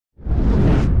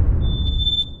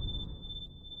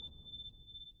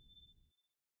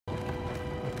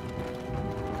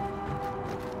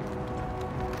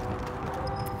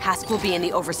Hask will be in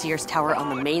the Overseer's tower on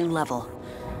the main level.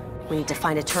 We need to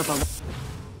find a turbo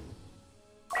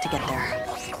to get there.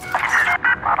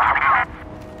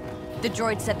 The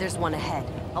droid said there's one ahead,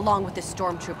 along with the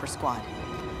stormtrooper squad.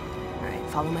 All right,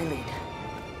 follow my lead.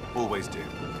 Always do.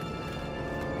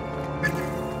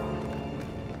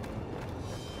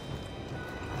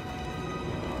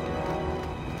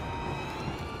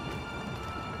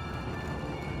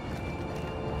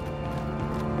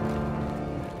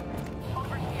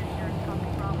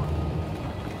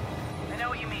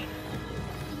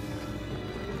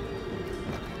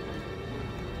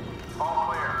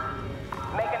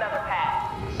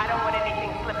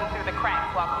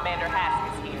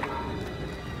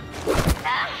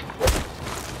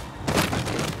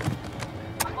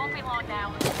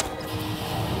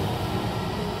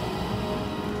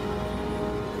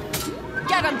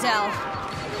 Get him, Del!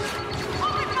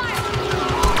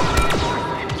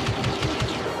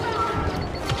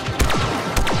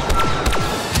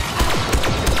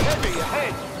 Heavy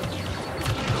ahead!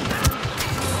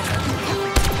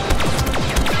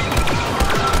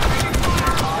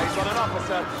 Eyes on an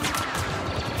officer.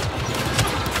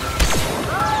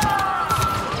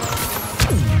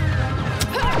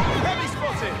 Heavy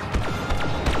spotted!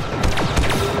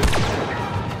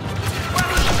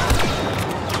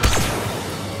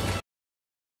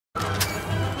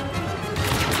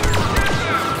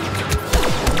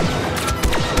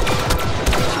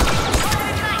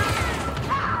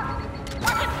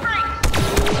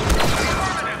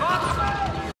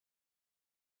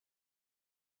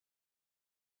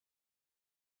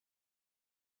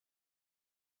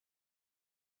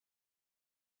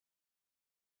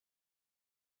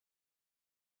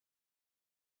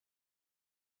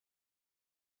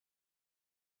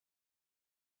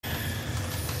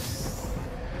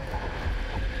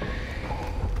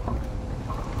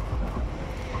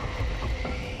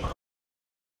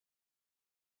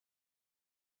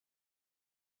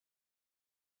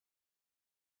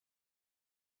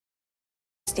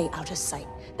 Stay out of sight.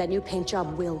 That new paint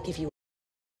job will give you...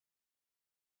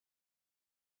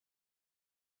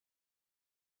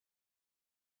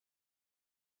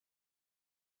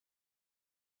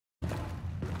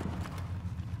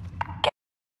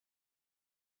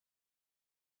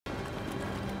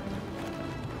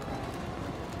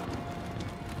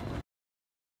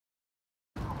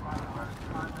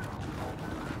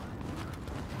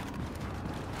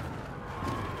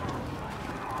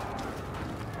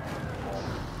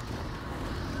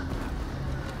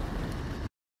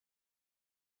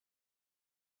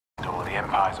 All the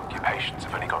Empire's occupations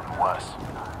have only gotten worse.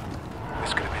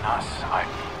 This could have been us.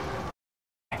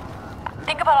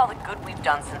 Think about all the good we've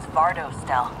done since Vardo,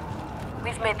 Stel.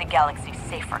 We've made the galaxy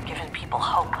safer, given people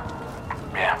hope.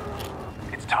 Yeah.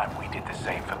 It's time we did the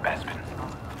same for Bespin.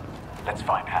 Let's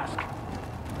find Hask.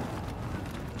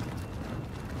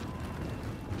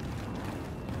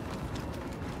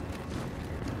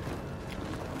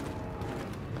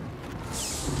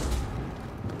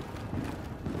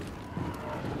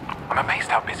 I'm amazed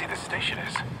how busy this station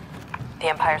is. The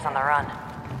Empire's on the run.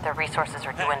 Their resources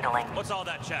are dwindling. What's all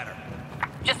that chatter?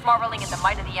 Just marveling at the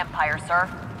might of the Empire, sir.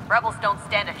 Rebels don't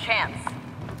stand a chance.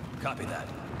 Copy that.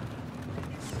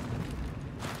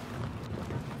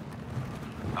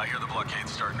 I hear the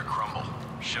blockade's starting to crumble.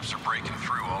 Ships are breaking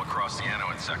through all across the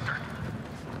Anouan sector.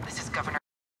 This is Governor...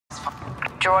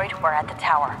 Droid, we're at the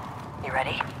tower. You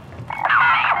ready?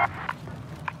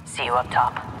 See you up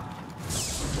top.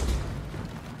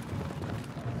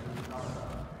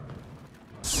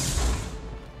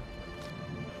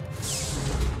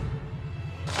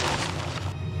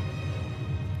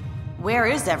 Where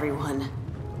is everyone?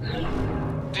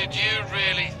 Did you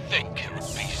really think it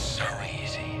would be so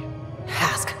easy?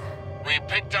 Hask. We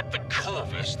picked up the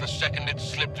Corvus the second it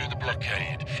slipped through the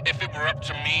blockade. If it were up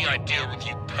to me, I'd deal with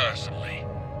you personally.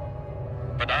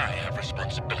 But I have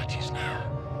responsibilities now.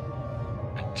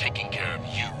 And taking care of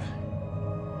you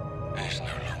is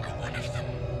no longer one of them.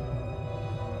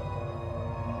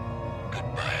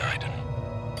 Goodbye, Iden.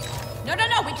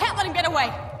 No, we can't let him get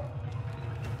away!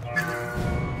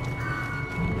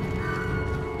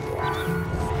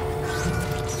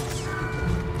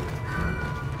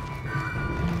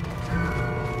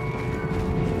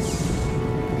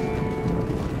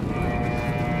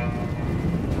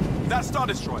 That Star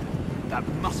Destroyer. That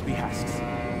must be Hask's.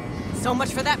 So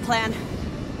much for that plan.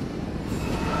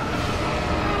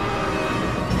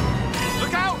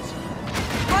 Look out!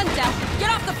 Run, Del! Get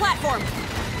off the platform!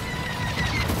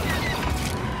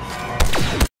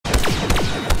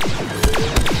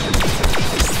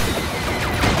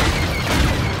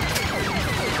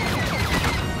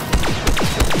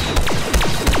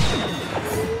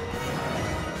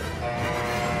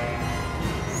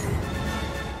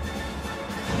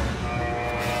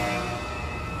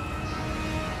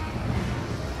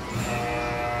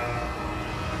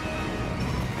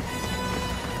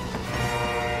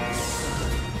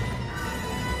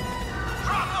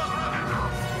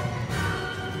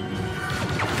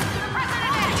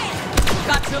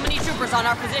 Too many troopers on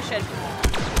our position.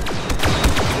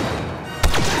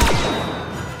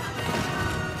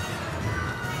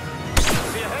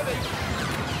 See a heavy.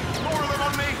 More of them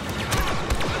on me.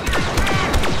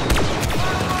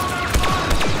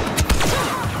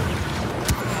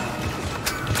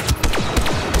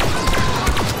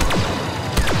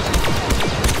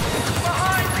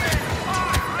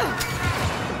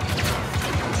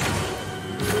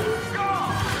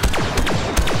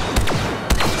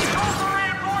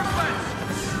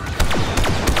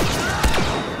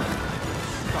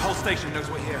 Station knows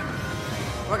we're here.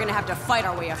 We're gonna have to fight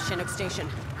our way off Chinook Station.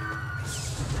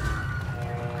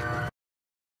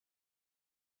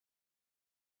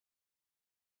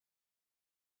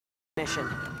 Mission.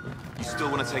 You still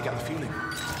want to take out the fueling?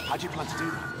 How do you plan to do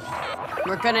that?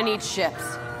 We're gonna need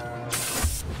ships.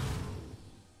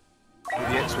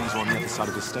 Well, the X-Wings are on the other side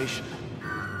of the station.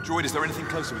 Droid, is there anything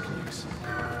closer we can use?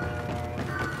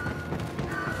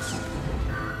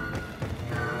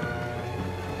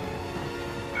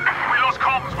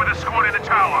 Comms with a squad in the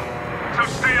tower, so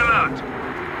stay alert.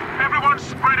 Everyone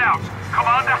spread out.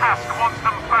 Commander Hask wants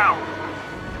them found.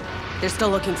 They're still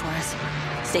looking for us.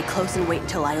 Stay close and wait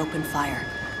until I open fire.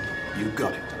 You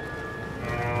got it.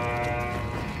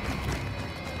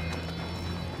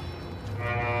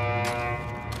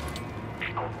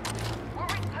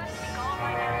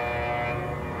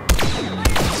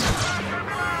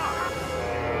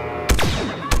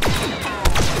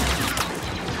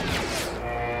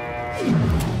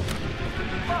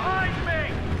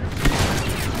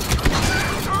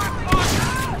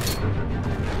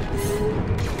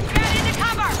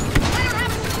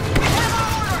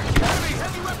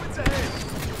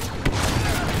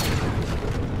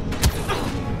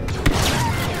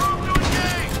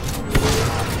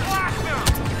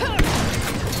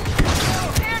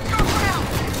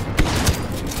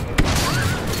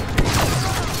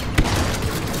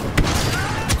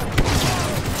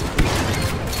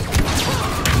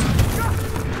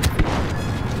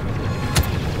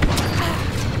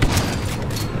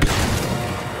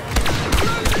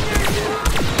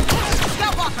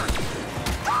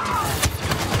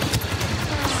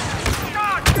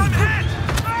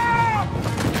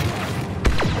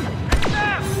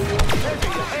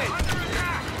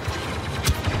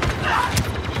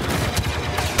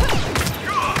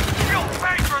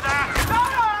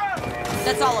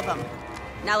 That's all of them.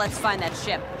 Now let's find that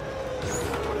ship.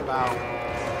 What about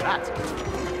that?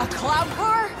 A cloud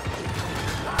car?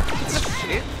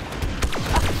 Shit.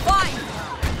 Fine!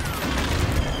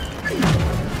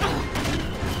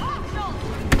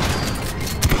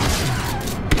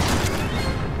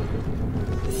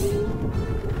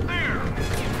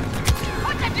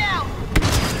 Put it down!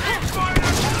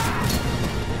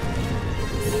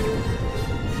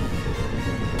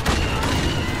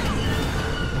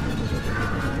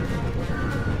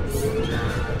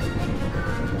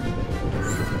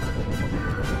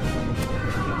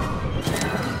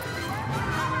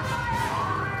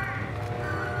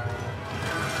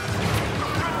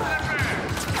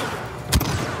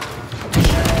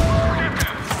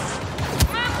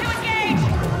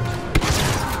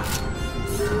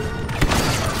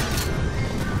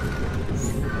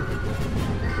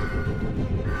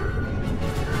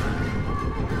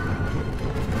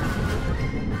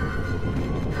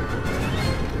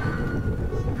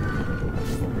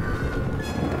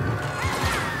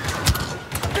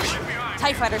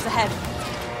 TIE fighters ahead.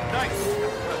 Nice.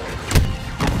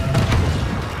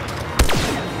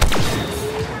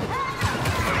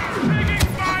 Taking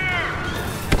fire!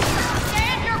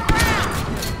 Stand your ground!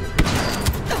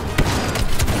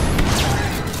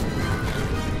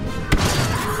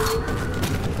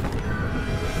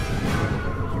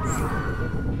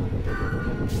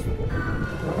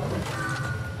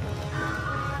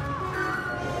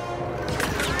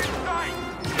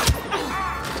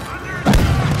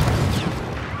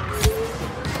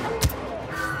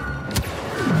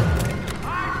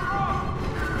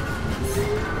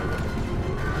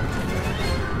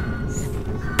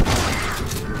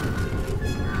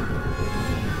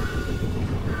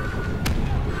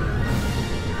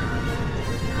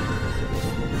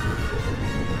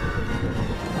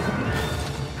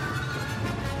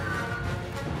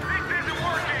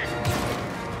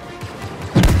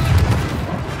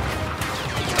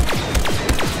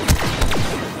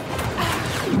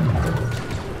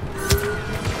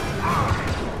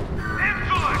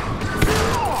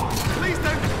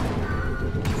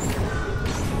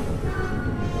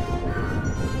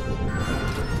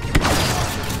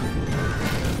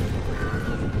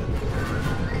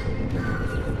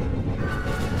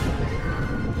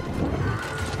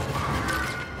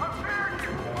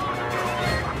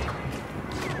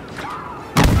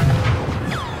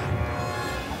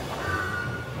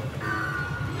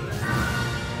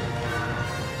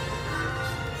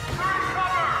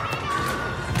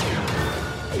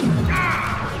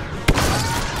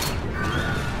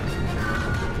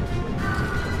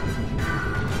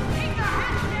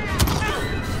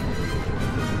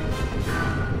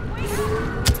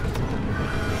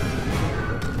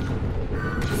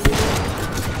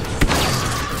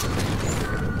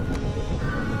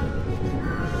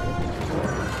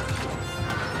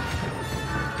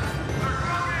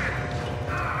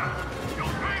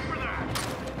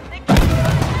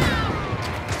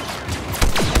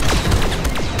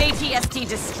 ODST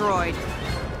destroyed.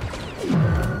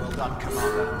 Well done,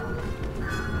 Commander.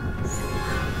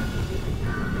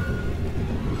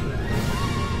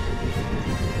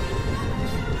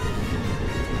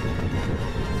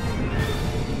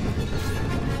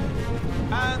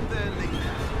 And they're leaving.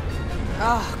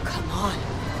 Oh, come on.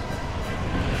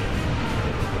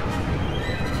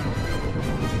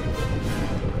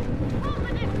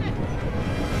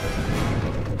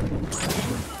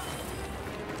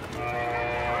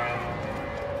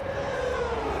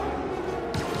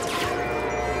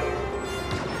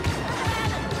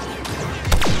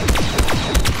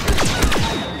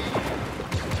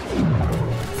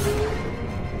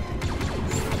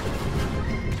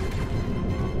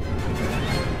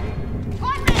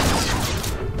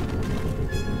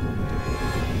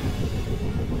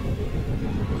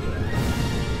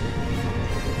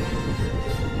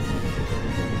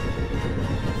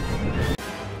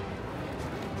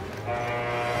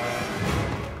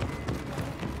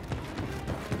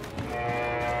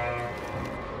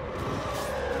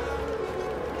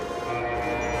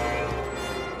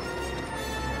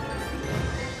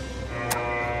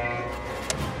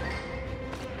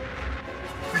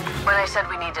 When I said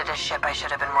we needed a ship, I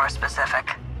should have been more specific.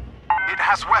 It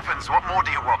has weapons. What more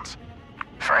do you want?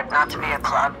 For it not to be a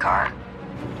cloud car.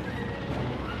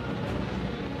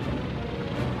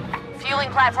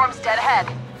 Fueling platform's dead ahead,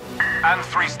 And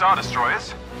 3 Star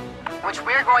Destroyers? which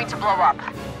we're going to blow up.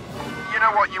 You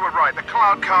know what? You were right. The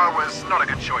cloud car was not a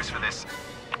good choice for this.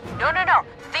 No.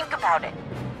 Think about it.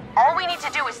 All we need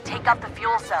to do is take out the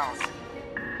fuel cells.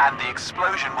 And the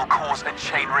explosion will cause a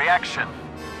chain reaction.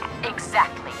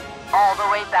 Exactly. All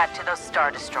the way back to those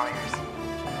Star Destroyers.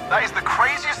 That is the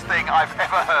craziest thing I've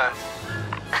ever heard.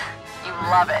 You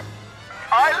love it.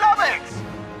 I love it!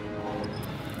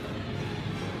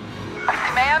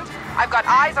 Command, I've got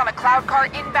eyes on a cloud car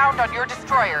inbound on your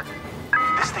destroyer.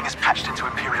 This thing is patched into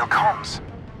Imperial comms.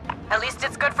 At least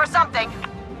it's good for something.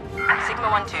 Sigma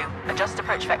 1-2, adjust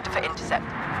approach vector for intercept.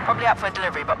 Probably out for a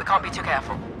delivery, but we can't be too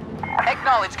careful.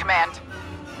 Acknowledge, Command.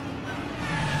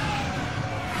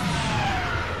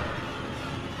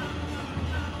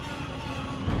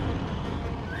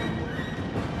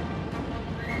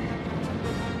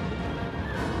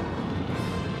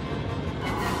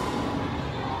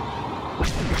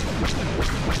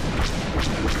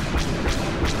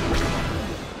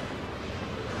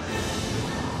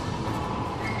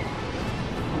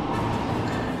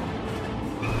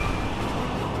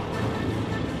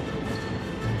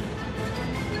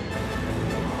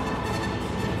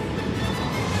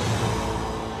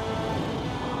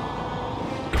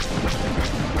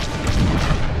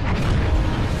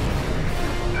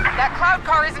 That cloud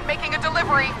car isn't making a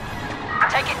delivery.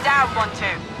 Take it down,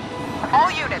 1-2. All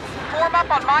units, form up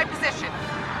on my position.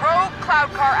 Rogue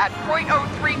cloud car at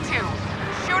 .032.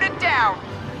 Shoot it down.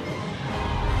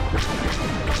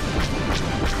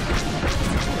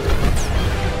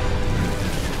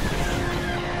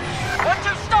 Want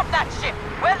to stop that ship?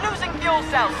 We're losing fuel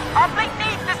cells. Our fleet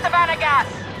needs this Savannah gas.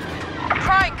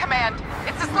 Trying, Command.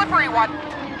 It's a slippery one.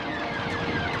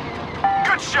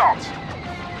 Good shot!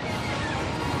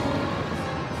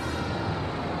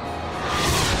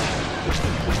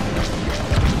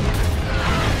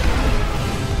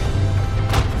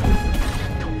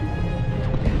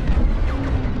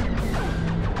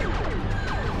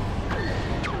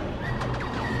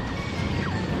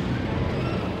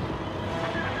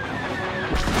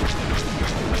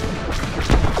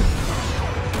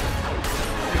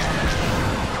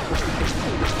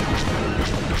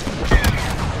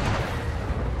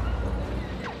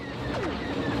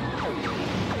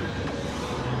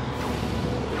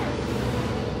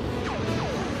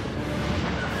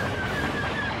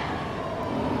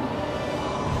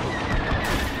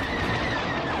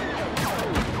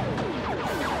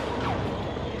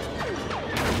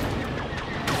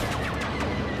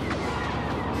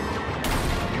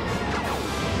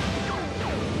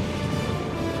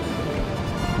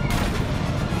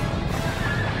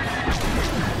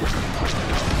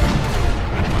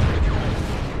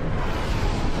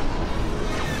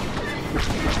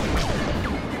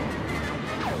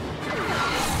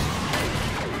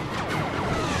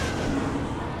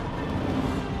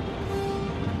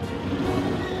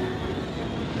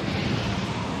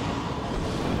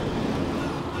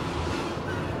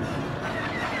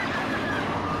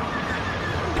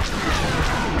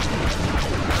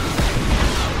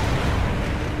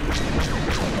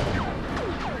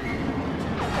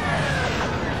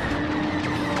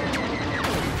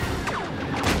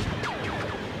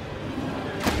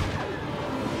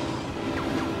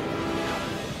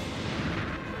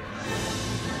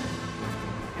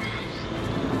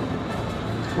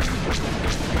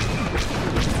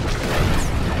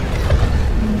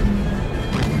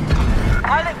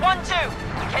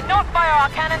 fire our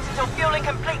cannons until fueling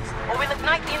complete, or we'll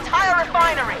ignite the entire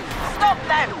refinery. Stop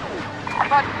them!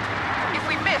 But if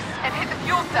we miss and hit the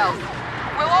fuel cells,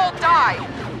 we'll all die.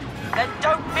 Then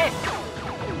don't miss.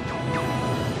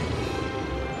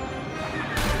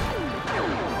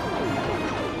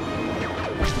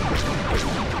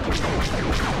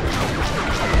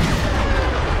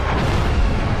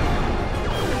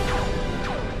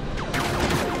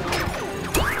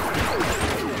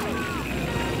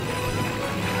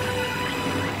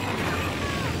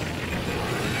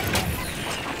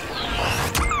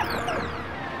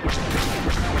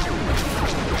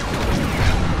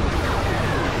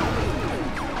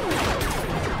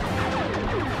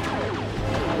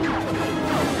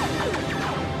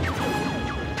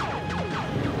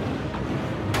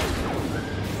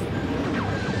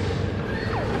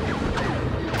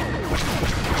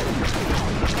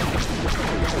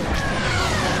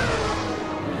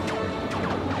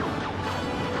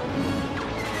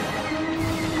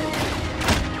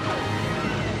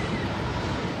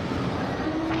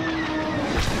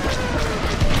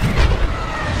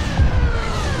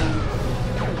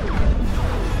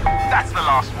 That's the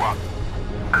last one.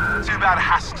 Too bad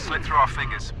Hask slipped through our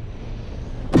fingers.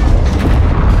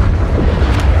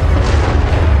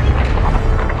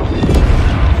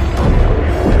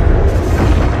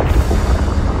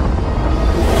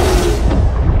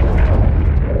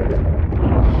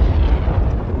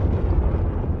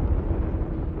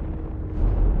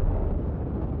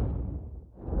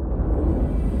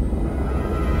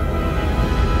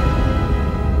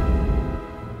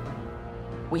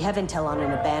 We have intel on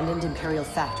an abandoned Imperial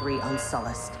factory on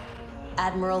Sullust.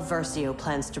 Admiral Versio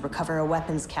plans to recover a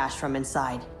weapons cache from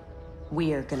inside.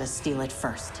 We're gonna steal it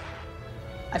first.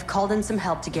 I've called in some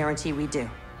help to guarantee we do.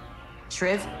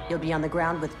 Shriv, you'll be on the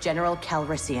ground with General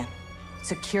Calrissian.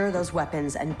 Secure those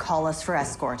weapons and call us for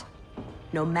escort.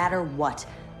 No matter what,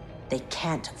 they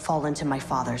can't fall into my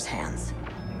father's hands.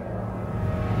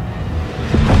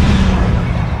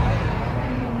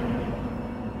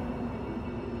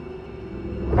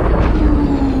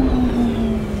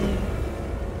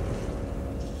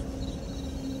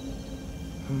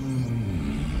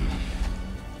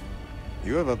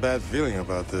 You have a bad feeling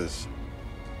about this.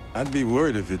 I'd be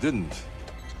worried if you didn't.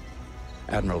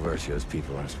 Admiral Versio's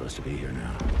people aren't supposed to be here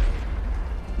now.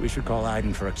 We should call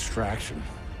Aiden for extraction.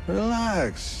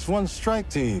 Relax. It's one strike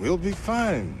team. We'll be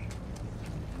fine.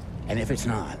 And if it's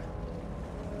not?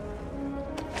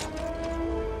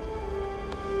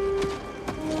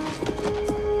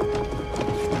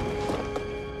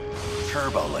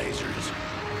 Turbo lasers.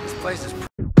 This place is